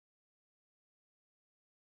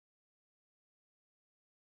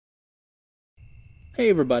Hey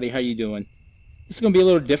everybody, how you doing? This is going to be a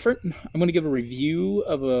little different. I'm going to give a review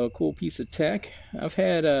of a cool piece of tech. I've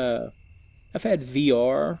had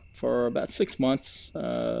VR for about 6 months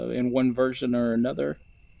in one version or another,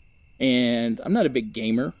 and I'm not a big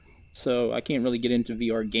gamer, so I can't really get into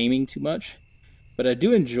VR gaming too much. But I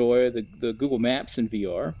do enjoy the Google Maps in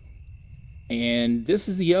VR, and this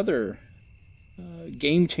is the other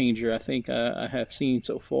game changer I think I have seen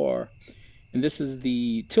so far. And this is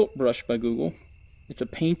the Tilt Brush by Google. It's a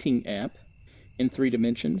painting app in 3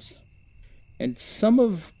 dimensions. And some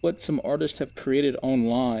of what some artists have created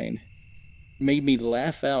online made me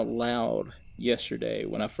laugh out loud yesterday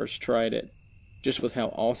when I first tried it, just with how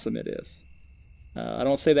awesome it is. I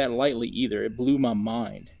don't say that lightly either. It blew my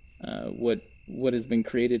mind what has been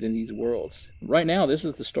created in these worlds. Right now, this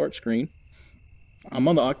is the start screen. I'm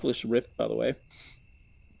on the Oculus Rift, by the way,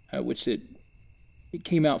 which it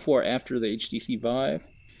came out for after the HTC Vive.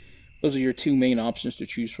 Those are your two main options to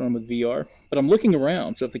choose from with VR. But I'm looking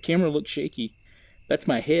around, so if the camera looks shaky, that's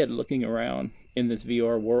my head looking around in this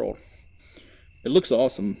VR world. It looks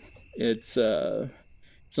awesome. It's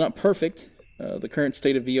not perfect. The current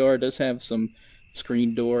state of VR does have some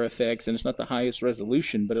screen door effects, and it's not the highest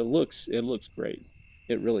resolution, but it looks great.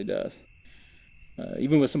 It really does.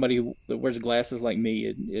 Even with somebody that wears glasses like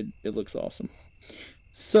me, it looks awesome.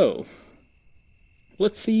 So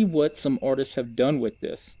let's see what some artists have done with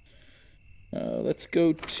this. Let's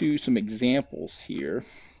go to some examples here.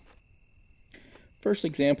 First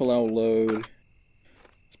example I'll load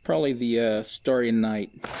is probably the Starry Night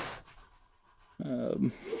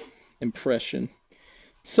impression.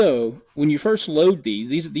 So when you first load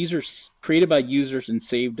these are created by users and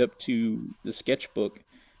saved up to the sketchbook,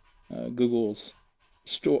 Google's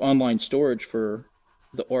online storage for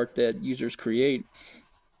the art that users create.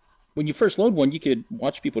 When you first load one, you could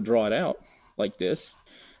watch people draw it out like this,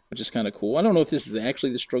 which is kind of cool. I don't know if this is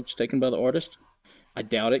actually the strokes taken by the artist. I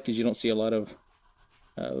doubt it because you don't see a lot of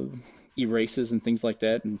erases and things like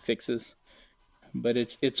that and fixes. But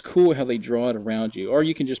it's cool how they draw it around you. Or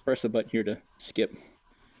you can just press a button here to skip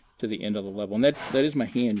to the end of the level. And that is my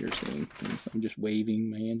hand you're seeing. I'm just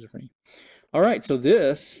waving. My hands are free. All right, so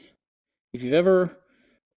this, if you've ever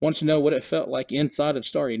wanted to know what it felt like inside of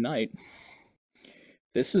Starry Night,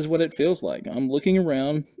 this is what it feels like. I'm looking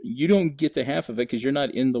around. You don't get the half of it because you're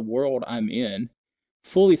not in the world I'm in.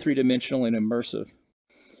 Fully three-dimensional and immersive.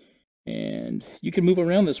 And you can move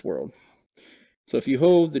around this world. So if you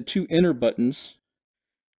hold the two inner buttons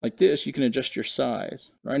like this, you can adjust your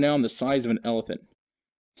size. Right now I'm the size of an elephant.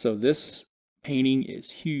 So this painting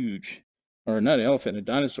is huge. Or not an elephant, a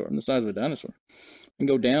dinosaur. I'm the size of a dinosaur. I can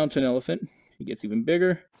go down to an elephant. It gets even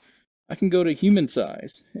bigger. I can go to human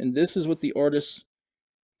size. And this is what the artist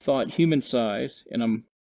thought human size, and I'm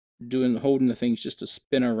holding the things just to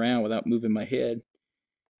spin around without moving my head,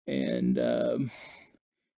 and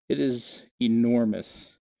it is enormous,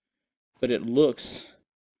 but it looks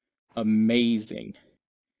amazing.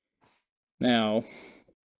 Now,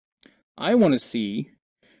 I want to see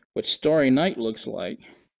what Starry Night looks like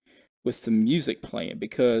with some music playing,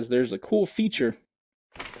 because there's a cool feature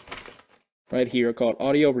right here called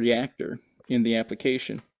Audio Reactor in the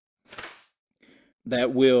application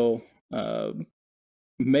that will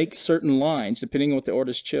make certain lines, depending on what the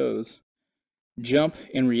artist chose, jump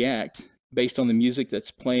and react based on the music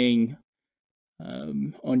that's playing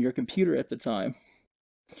on your computer at the time.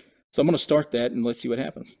 So I'm going to start that and let's see what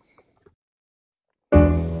happens.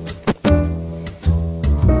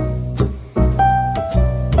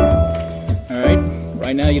 Alright,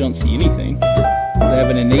 right now you don't see anything because I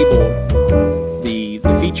haven't enabled the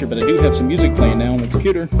feature, but I do have some music playing now on the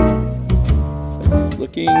computer.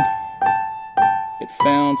 Looking, it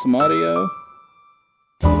found some audio.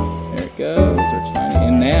 There it goes.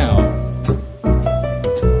 And now,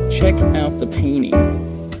 check out the painting.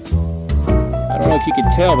 I don't know if you can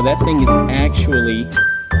tell, but that thing is actually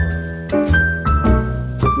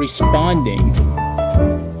responding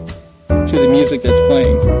to the music that's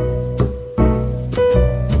playing.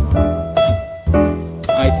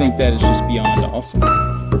 I think that is just beyond awesome.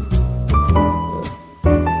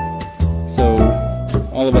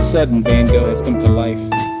 All of a sudden, Van Gogh has come to life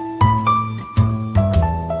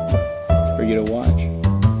for you to watch.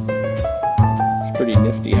 It's pretty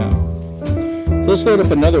nifty, huh? So let's load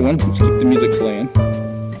up another one. Let's keep the music playing.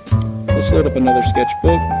 Let's load up another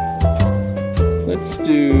sketchbook. Let's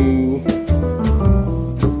do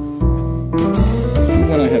the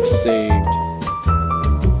one I have saved.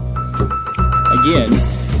 Again,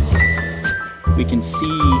 we can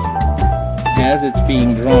see as it's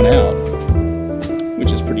being drawn out,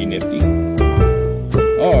 which is pretty nifty.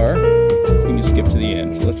 Or we can skip to the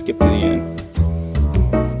end. So let's skip to the end.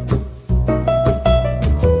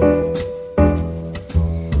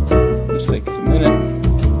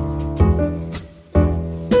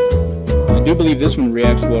 I do believe this one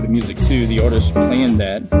reacts well to music too. The artist planned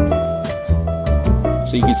that.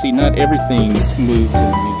 So you can see not everything moves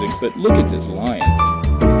in the music, but look at this lion.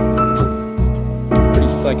 Pretty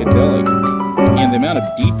psychedelic. And the amount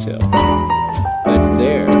of detail that's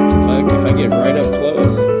there. If I get right up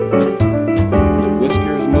close, the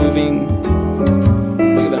whiskers moving.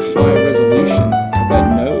 Look at the high resolution of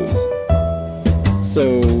that nose.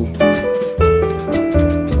 So,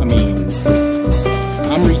 I mean,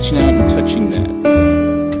 I'm reaching out and touching that.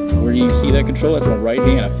 Where do you see that control? That's my right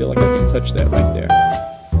hand. I feel like I can touch that right there.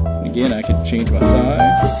 And again, I can change my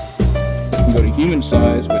size. I can go to human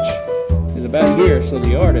size, which is about here. So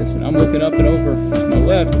the artist, and I'm looking up and over to my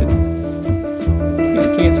left, and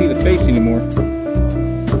I can't see the face anymore.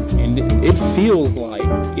 And it feels like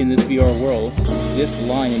in this VR world, this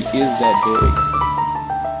lion is that big.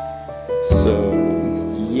 So,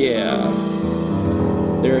 yeah,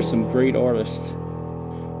 there are some great artists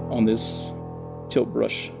on this tilt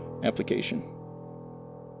brush application.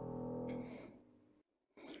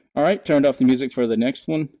 Alright, turned off the music for the next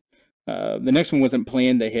one. The next one wasn't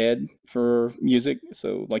planned ahead for music,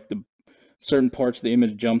 so like the certain parts of the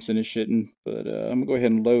image jumps and it shouldn't, but I'm going to go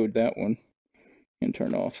ahead and load that one and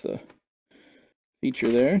turn off the feature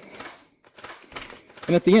there.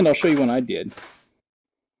 And at the end I'll show you one I did.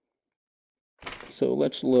 So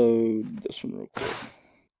let's load this one real quick.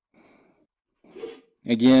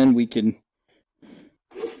 Again, we can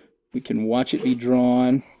watch it be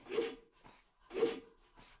drawn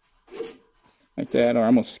like that, or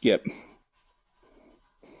I'm going to skip.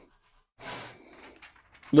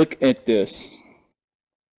 Look at this.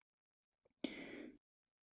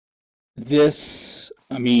 This,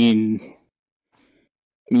 I mean,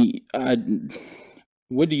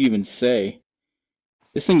 what do you even say?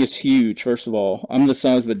 This thing is huge, first of all. I'm the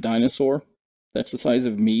size of a dinosaur. That's the size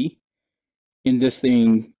of me. And this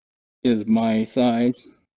thing is my size.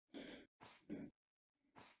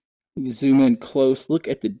 You zoom in close. Look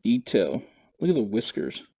at the detail. Look at the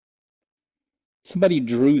whiskers. Somebody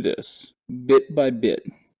drew this bit by bit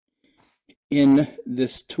in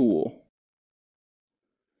this tool.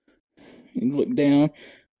 You look down.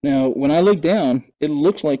 Now, when I look down, it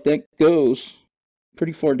looks like that goes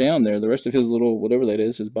pretty far down there. The rest of his little, whatever that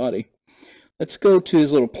is, his body. Let's go to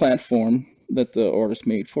his little platform that the artist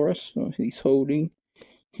made for us. So he's holding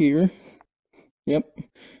here. Yep. And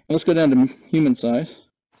let's go down to human size.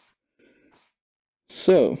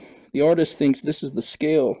 So, the artist thinks this is the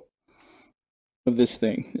scale of this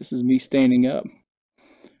thing. This is me standing up.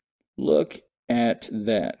 Look at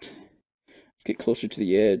that. Let's get closer to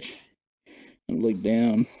the edge and look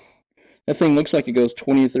down. That thing looks like it goes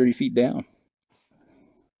 20 or 30 feet down.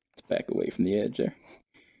 Let's back away from the edge there.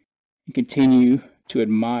 And continue to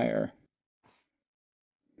admire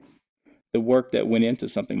the work that went into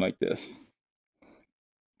something like this.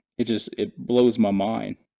 It blows my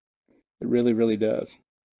mind. It really, really does.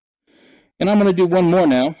 And I'm going to do one more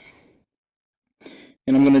now.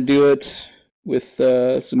 And I'm going to do it with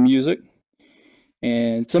some music.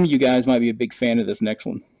 And some of you guys might be a big fan of this next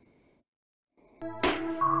one.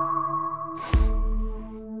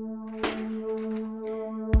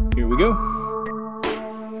 Here we go.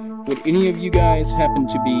 Would any of you guys happen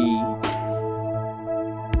to be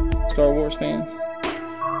Star Wars fans?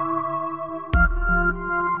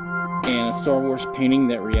 And a Star Wars painting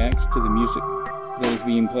that reacts to the music that is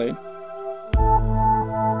being played?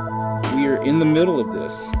 We are in the middle of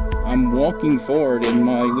this. I'm walking forward in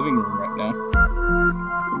my living room right now,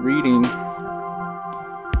 reading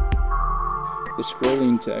the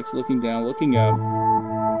scrolling text, looking down, looking up,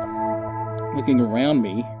 looking around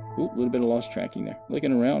me. Ooh, a little bit of lost tracking there.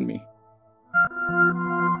 Looking around me.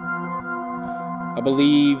 I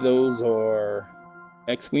believe those are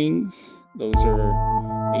X-Wings. Those are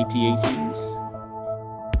AT-ATs.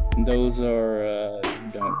 And those are,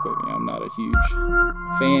 don't quote me, I'm not a huge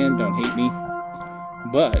fan, don't hate me.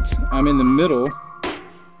 But I'm in the middle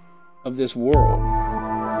of this world.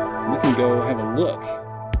 We can go have a look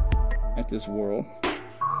at this world.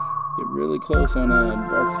 Get really close on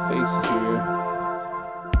Darth's face here.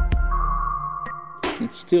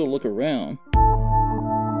 And still look around.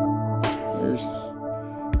 There's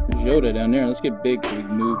Yoda down there. Let's get big so we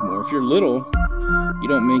can move more. If you're little, you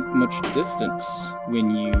don't make much distance when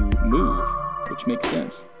you move, which makes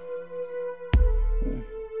sense.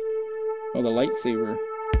 Oh, the lightsaber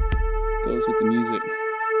goes with the music.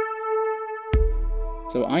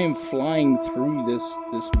 So I am flying through this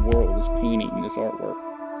world, this painting, this artwork.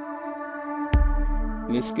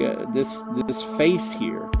 This guy, this face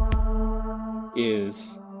here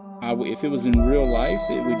is, if it was in real life,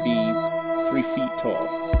 it would be 3 feet tall.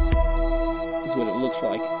 Is what it looks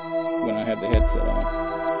like. when I have the headset on.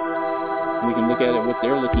 And we can look at it, what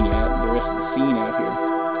they're looking at, and the rest of the scene out here.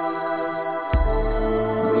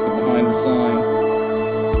 We're looking behind the sign.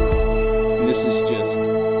 And this is just,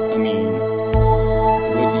 I mean,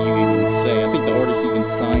 what do you even say? I think the artist even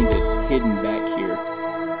signed it hidden back here.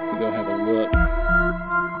 If we go have a look.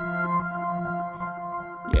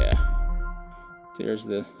 Yeah. There's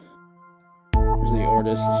the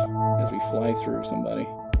artist as we fly through somebody.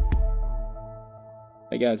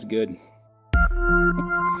 That guy's good.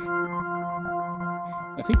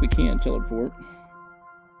 I think we can teleport.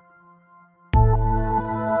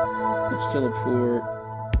 Let's teleport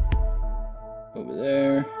over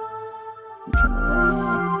there. And turn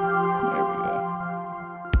around. There we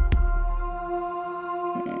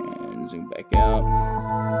go. And zoom back out.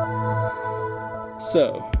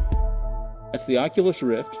 So, that's the Oculus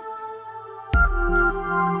Rift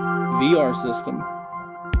VR system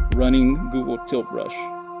running Google Tilt Brush.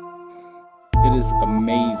 It is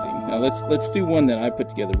amazing. Now let's do one that I put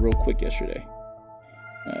together real quick yesterday.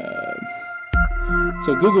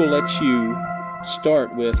 So Google lets you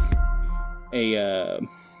start with a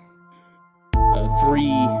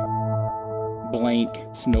 3 blank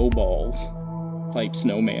snowballs type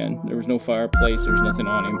snowman. There was no fireplace. There was nothing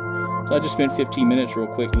on him. So I just spent 15 minutes real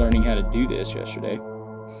quick learning how to do this yesterday.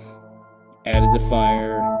 Added the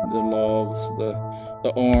fire, the logs, the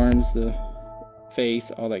arms, the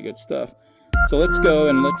face, all that good stuff. So let's go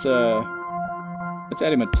and let's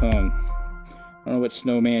add him a tongue. I don't know what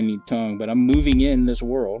snowman need tongue, but I'm moving in this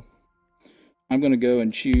world. I'm gonna go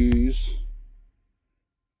and choose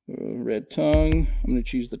red tongue. I'm gonna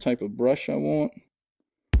choose the type of brush I want.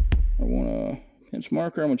 I want a pinch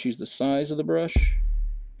marker. I'm gonna choose the size of the brush.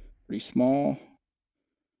 Pretty small.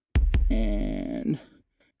 And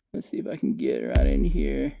let's see if I can get right in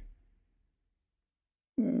here.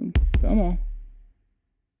 Come on.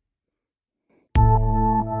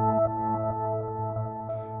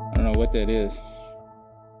 I don't know what that is.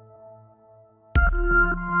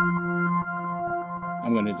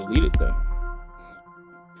 I'm going to delete it though.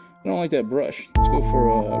 I don't like that brush. Let's go for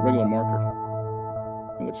a regular marker.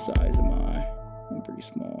 And what size am I? I'm pretty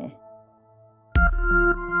small.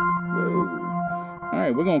 Whoa.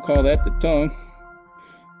 Alright, we're going to call that the tongue.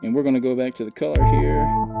 And we're going to go back to the color here.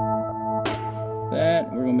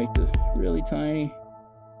 That. We're going to make this really tiny.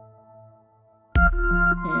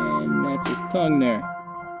 And that's his tongue there.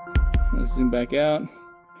 Let's zoom back out.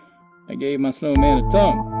 I gave my snowman a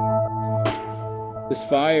tongue. This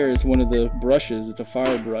fire is one of the brushes. It's a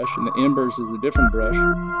fire brush. And the embers is a different brush.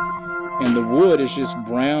 And the wood is just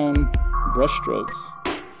brown brush strokes.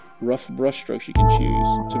 Rough brush strokes you can choose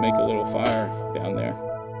to make a little fire down there.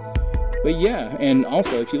 But yeah, and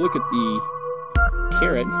also if you look at the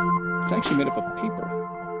carrot, it's actually made up of paper.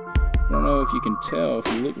 I don't know if you can tell, if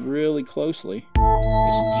you look really closely,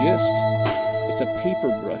 it's a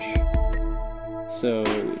paper brush. So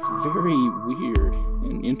it's very weird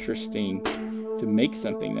and interesting to make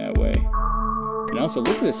something that way. And also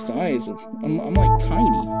look at the size of, I'm like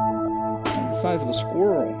tiny. I'm the size of a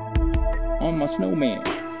squirrel on my snowman.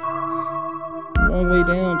 All the way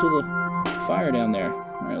down to the fire down there.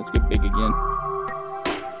 Alright, let's get big again.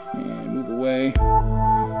 And move away.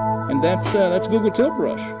 And that's Google Tilt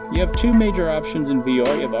Brush. You have 2 major options in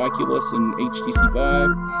VR. You have Oculus and HTC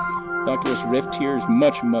Vive. The Oculus Rift here is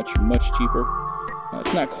much, much, much cheaper.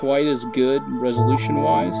 It's not quite as good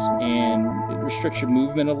resolution-wise, and it restricts your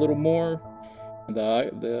movement a little more.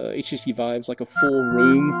 The HTC Vive is like a full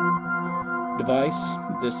room device.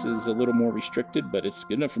 This is a little more restricted, but it's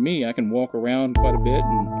good enough for me. I can walk around quite a bit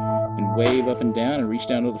and wave up and down and reach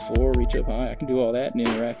down to the floor, reach up high. I can do all that and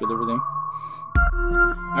interact with everything.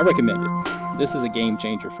 I recommend it. This is a game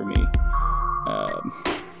changer for me.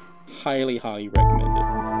 Highly, highly recommend it.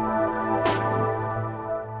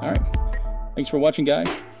 Alright. Thanks for watching, guys.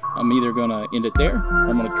 I'm either going to end it there, or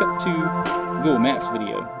I'm going to cut to Google Maps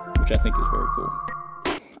video, which I think is very cool.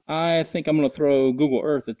 I think I'm going to throw Google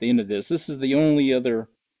Earth at the end of this. This is the only other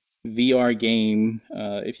VR game,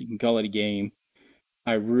 if you can call it a game,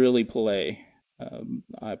 I really play.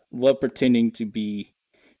 I love pretending to be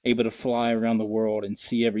able to fly around the world and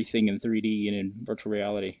see everything in 3D and in virtual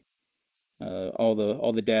reality. All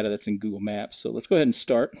the data that's in Google Maps. So let's go ahead and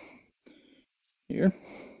start here.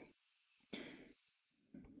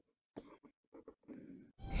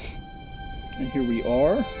 And here we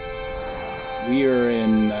are. We are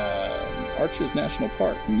in Arches National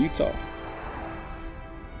Park in Utah.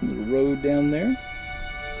 Little road down there.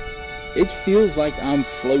 It feels like I'm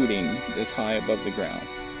floating this high above the ground.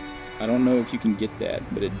 I don't know if you can get that,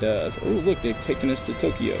 but it does. Oh, look, they've taken us to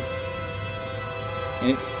Tokyo.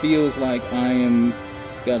 And it feels like I am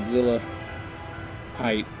Godzilla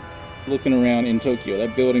height looking around in Tokyo.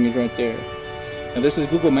 That building is right there. Now this is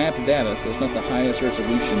Google Maps data, so it's not the highest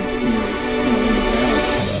resolution here in the ground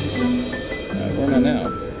stuff. Where am I now?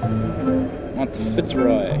 Mount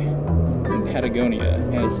Fitzroy in Patagonia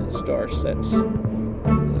has its star sets.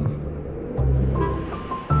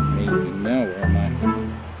 Now where am I?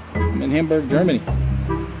 I'm in Hamburg, Germany.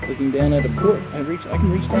 Looking down at a port. I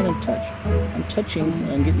can reach down and touch. I'm touching.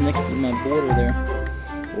 I'm getting next to my border there.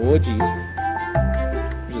 Oh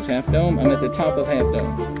jeez. This is Half Dome. I'm at the top of Half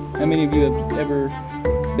Dome. How many of you have ever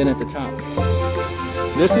been at the top?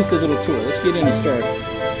 This is the little tour. Let's get in and start.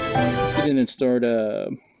 Let's get in and start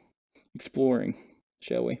exploring,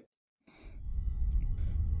 shall we?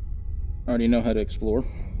 I already know how to explore.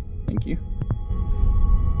 Thank you.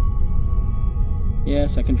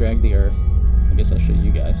 Yes, I can drag the Earth. I guess I'll show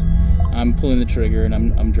you guys. I'm pulling the trigger and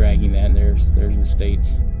I'm dragging that. And there's the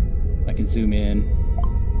states. I can zoom in.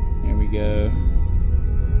 There we go.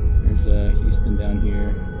 There's Houston down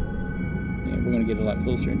here. Yeah, we're gonna get a lot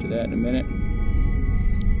closer into that in a minute.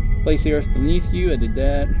 Place the Earth beneath you. I did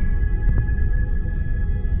that.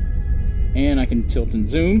 And I can tilt and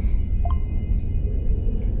zoom.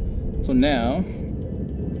 So now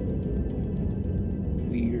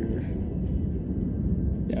we're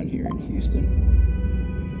down here in Houston.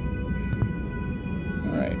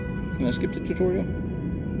 Alright, can I skip the tutorial?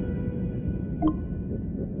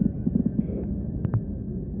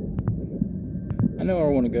 I know where I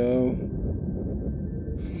want to go.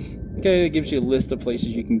 Okay, it gives you a list of places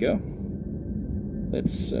you can go.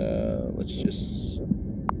 Let's just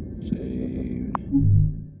save.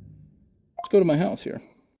 Let's go to my house here.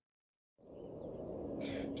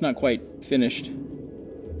 It's not quite finished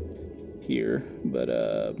here, but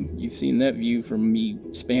you've seen that view from me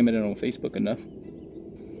spamming it on Facebook enough.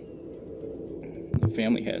 The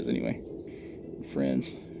family has anyway,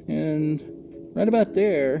 friends. And right about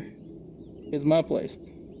there is my place,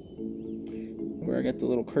 where I got the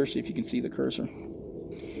little cursor, if you can see the cursor.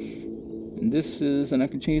 And this is, and I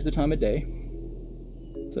can change the time of day.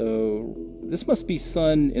 So this must be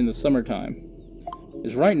sun in the summertime,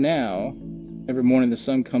 because right now every morning the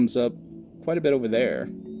sun comes up quite a bit over there.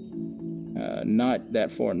 Not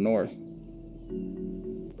that far north.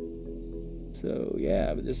 So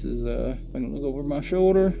yeah, but this is I can look over my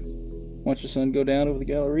shoulder, watch the sun go down over the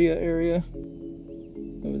Galleria area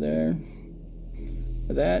over there.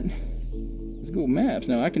 That is Google Maps.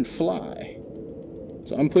 Now I can fly,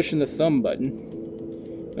 so I'm pushing the thumb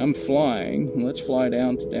button. I'm flying. Let's fly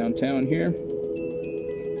down to downtown here,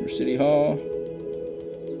 or City Hall,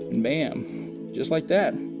 and bam, just like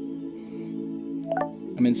that,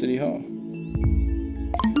 I'm in City Hall.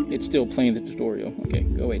 It's still playing the tutorial. Okay,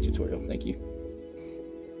 go away tutorial. Thank you.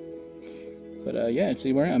 But yeah,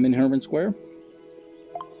 see where I'm in Herman Square.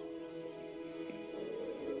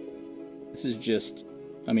 This is just,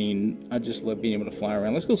 I mean, I just love being able to fly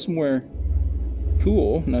around. Let's go somewhere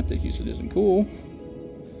cool. Not that Houston isn't cool,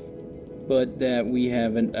 but that we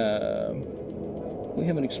haven't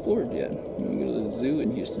explored yet. We're gonna go to the zoo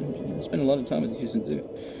in Houston. I spend a lot of time at the Houston Zoo.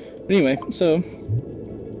 But anyway, so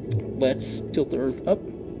let's tilt the Earth up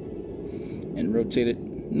and rotate it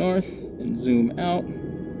north and zoom out.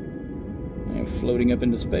 I am floating up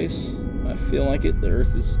into space. I feel like it. The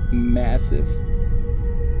Earth is massive.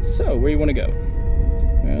 So, where do you want to go?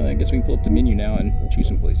 Well, I guess we can pull up the menu now and choose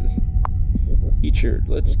some places. Featured.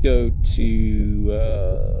 Let's go to, see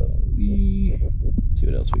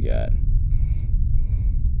what else we got.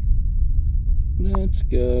 Let's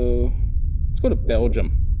go to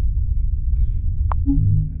Belgium.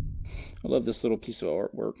 I love this little piece of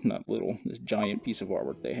artwork. Not little, this giant piece of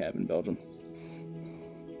artwork they have in Belgium.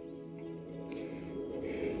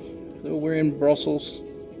 So we're in Brussels.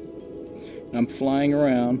 And I'm flying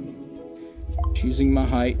around, choosing my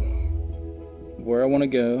height, where I want to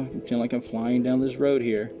go. Pretend like I'm flying down this road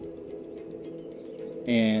here.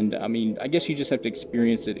 And I mean, I guess you just have to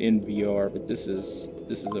experience it in VR, but this is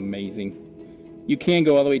amazing. You can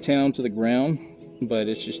go all the way down to the ground, but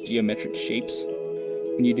it's just geometric shapes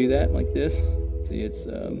when you do that like this. See, it's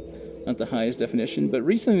not the highest definition, but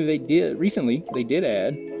recently they did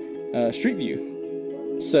add Street View.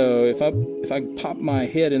 So if I pop my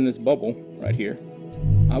head in this bubble right here,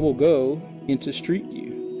 I will go into Street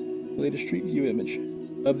View, latest Street View image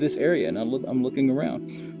of this area, and I'm looking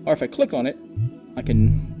around. Or if I click on it, I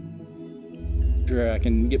can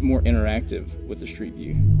get more interactive with the Street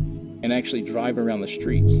View and actually drive around the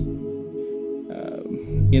streets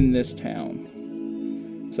in this town.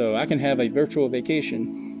 So I can have a virtual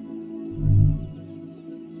vacation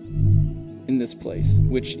in this place,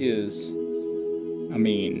 which is, I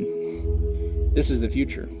mean, This is the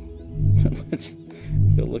future. Let's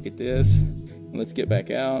go look at this. Let's get back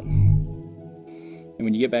out. And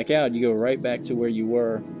when you get back out, you go right back to where you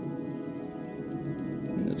were.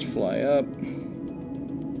 And let's fly up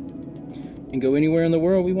and go anywhere in the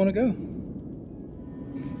world we want to go.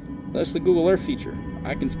 That's the Google Earth feature.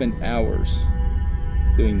 I can spend hours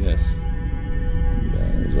doing this. And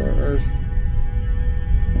there's our Earth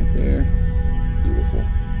right there. Beautiful.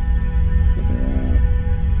 Looking around.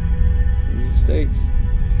 There's the States.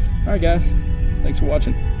 Alright guys, thanks for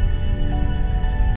watching.